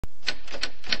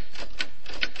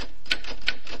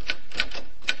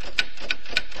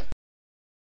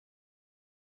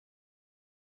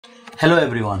Hello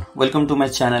everyone, welcome to my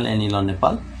channel Anil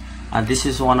Nepal, and this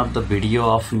is one of the video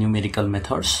of numerical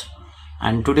methods.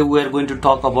 And today we are going to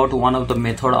talk about one of the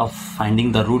method of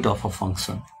finding the root of a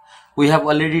function. We have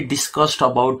already discussed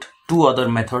about two other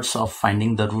methods of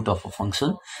finding the root of a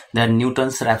function. They are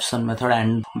Newton's-Raphson method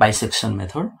and bisection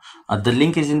method. The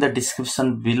link is in the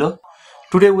description below.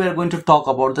 Today we are going to talk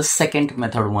about the secant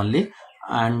method only,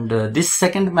 and this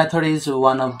secant method is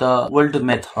one of the old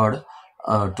method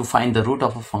to find the root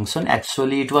of a function.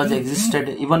 Actually, it was existed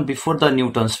even before the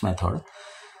Newton's method.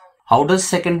 How does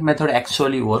secant method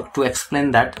actually work? To explain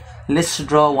that, let's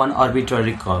draw one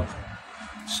arbitrary curve.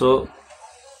 So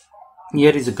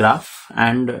here is a graph,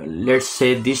 and let's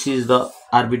say this is the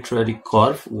arbitrary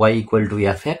curve y equal to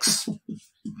fx,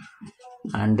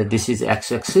 and this is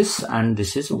x-axis and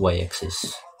this is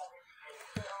y-axis.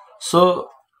 So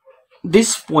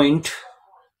this point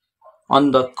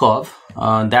on the curve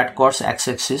that crosses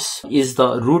x-axis is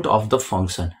the root of the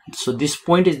function. So this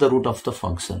point is the root of the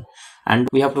function, and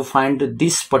we have to find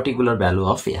this particular value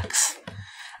of x.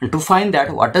 And to find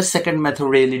that, what does secant method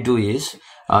really do is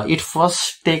it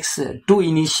first takes two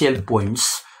initial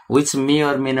points which may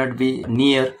or may not be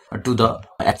near to the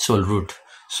actual root.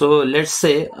 So let's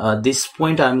say this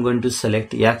point I am going to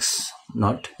select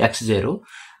x0, x0,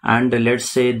 and let's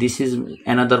say this is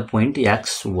another point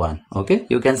x1. Okay,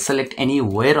 you can select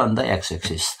anywhere on the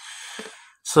x-axis.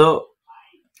 So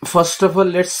first of all,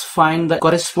 let's find the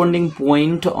corresponding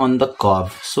point on the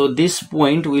curve. So this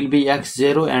point will be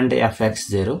x0 and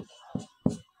fx0.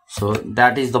 So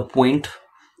that is the point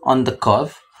on the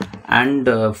curve,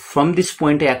 and from this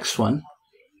point x1,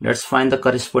 let's find the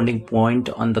corresponding point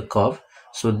on the curve.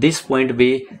 So this point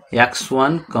be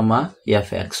x1 comma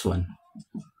fx1,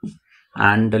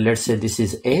 and let's say this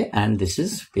is A and this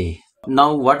is B.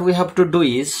 Now what we have to do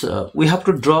is we have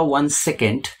to draw one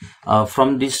secant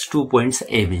from these 2 points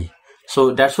AB.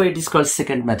 So that's why it is called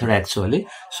secant method actually.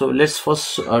 So let's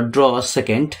first draw a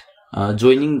secant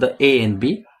joining the A and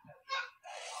B.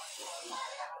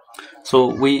 So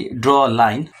we draw a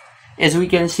line. As we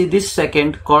can see, this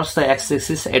secant crosses the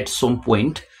x-axis at some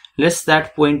point. Let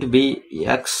that point be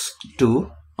x2.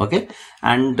 Okay,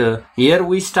 and here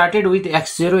we started with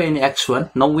x0 and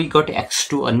x1. Now we got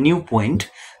x2, a new point.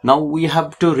 Now we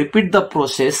have to repeat the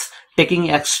process, taking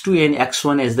x2 and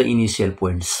x1 as the initial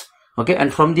points. Okay,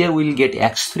 and from there we will get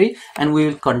x3, and we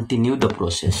will continue the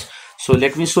process. So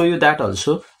let me show you that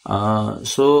also.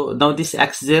 So now this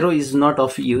x0 is not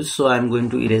of use, so I am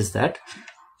going to erase that.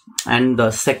 And the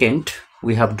secant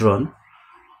we have drawn,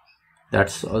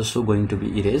 that's also going to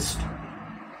be erased.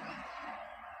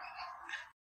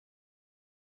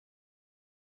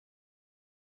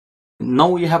 Now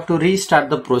we have to restart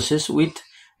the process with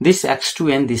this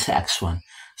x2 and this x1.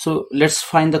 So let's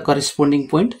find the corresponding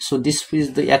point. So this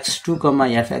is the x2 comma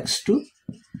fx2,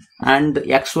 and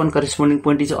x1 corresponding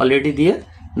point is already there.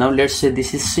 Now let's say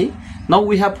this is C. Now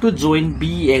we have to join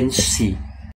B and C.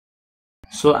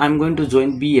 So I'm going to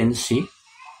join B and C.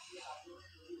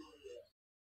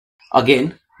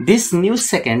 Again, this new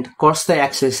secant crosses the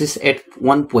x-axis at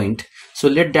one point. So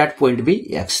let that point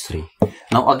be x3.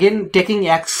 Now again, taking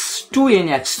x2 and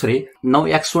x3, now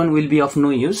x1 will be of no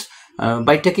use.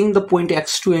 By taking the point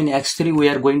x2 and x3, we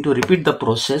are going to repeat the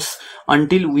process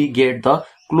until we get the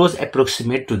close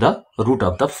approximate to the root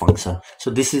of the function.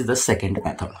 So this is the secant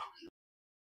method.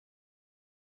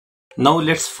 Now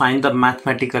let's find the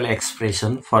mathematical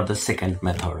expression for the secant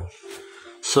method.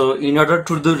 So in order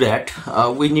to do that,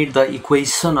 we need the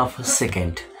equation of a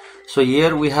secant. So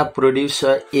here we have produced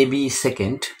a AB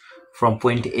secant from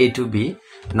point A to B.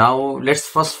 Now let's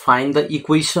first find the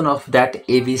equation of that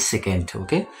AB secant.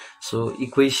 Okay, so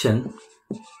equation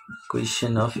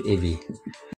of AB,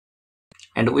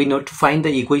 and we know to find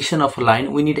the equation of a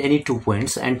line we need any 2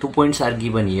 points, and 2 points are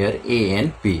given here, A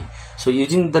and B. So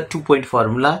using the 2-point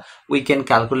formula, we can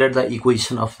calculate the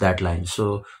equation of that line.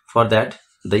 So for that,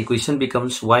 the equation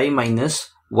becomes y minus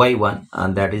y1,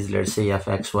 and that is, let's say,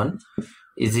 fx1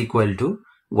 is equal to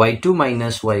y2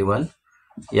 minus y1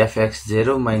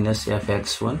 fx0 minus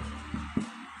fx1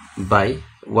 by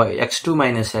x2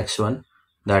 minus x1,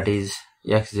 that is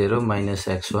x0 minus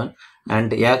x1,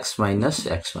 and x minus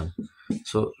x1.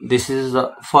 So this is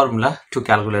the formula to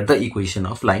calculate the equation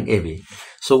of line AB.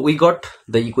 So we got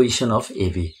the equation of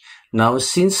AB. Now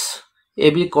since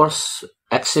AB crosses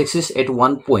x-axis at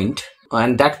one point,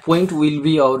 and that point will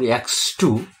be our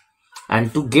x2,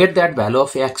 and to get that value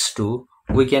of x2,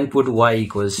 we can put y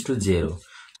equals to 0.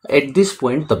 At this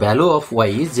point, the value of y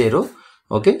is 0.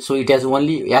 Okay, so it has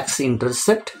only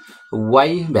x-intercept.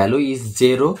 Y value is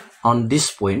 0 on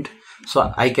this point.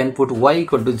 So I can put y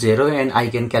equal to 0 and I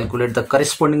can calculate the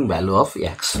corresponding value of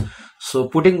x. So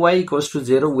putting y equals to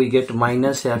 0, we get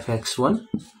minus fx1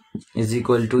 is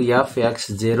equal to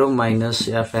fx0 minus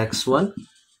fx1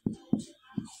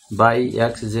 by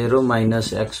x0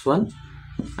 minus x1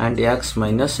 and x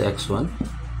minus x1.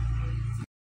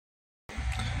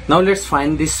 Now let's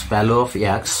find this value of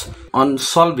x. On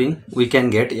solving, we can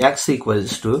get x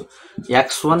equals to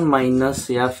x1 minus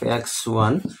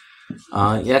fx1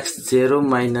 x0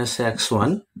 minus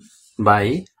x1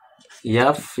 by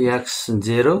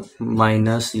fx0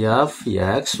 minus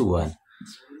fx1.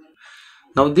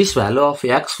 Now this value of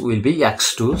x will be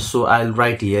x2, so I'll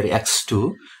write here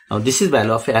x2. Now this is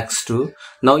value of x2.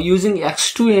 Now using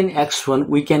x2 and x1,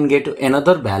 we can get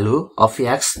another value of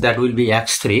x, that will be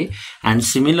x3, and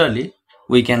similarly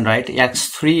we can write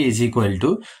x3 is equal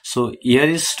to, so here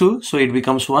is 2, so it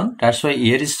becomes 1, that's why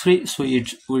here is 3, so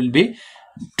it will be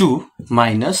 2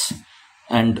 minus,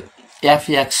 and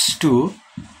fx2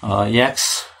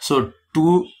 x, so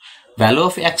 2 value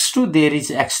of x2 there is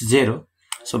x0,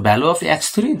 so value of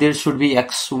x3 there should be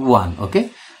x1. Okay,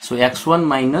 so x1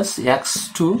 minus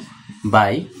x2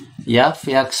 by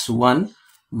fx1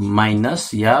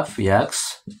 minus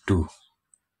fx2.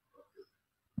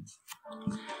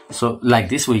 So like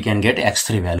this we can get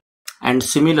x3 value. And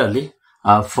similarly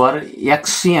for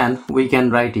xn we can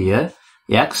write here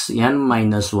xn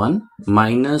minus 1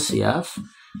 minus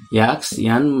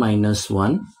xn minus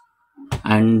 1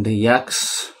 and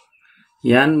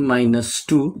xn minus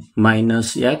 2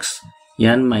 minus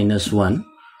xn minus 1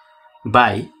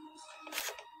 by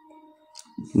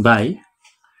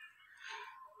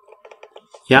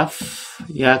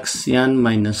fxn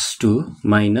minus 2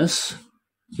 minus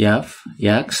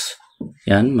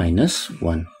fxn minus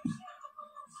 1.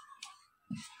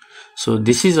 So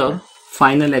this is our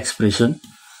final expression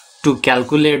to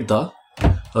calculate the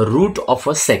root of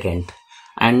a secant,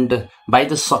 and by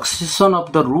the succession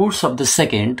of the roots of the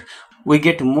secant we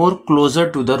get more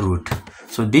closer to the root.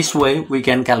 So this way we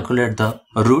can calculate the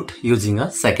root using a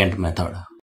secant method.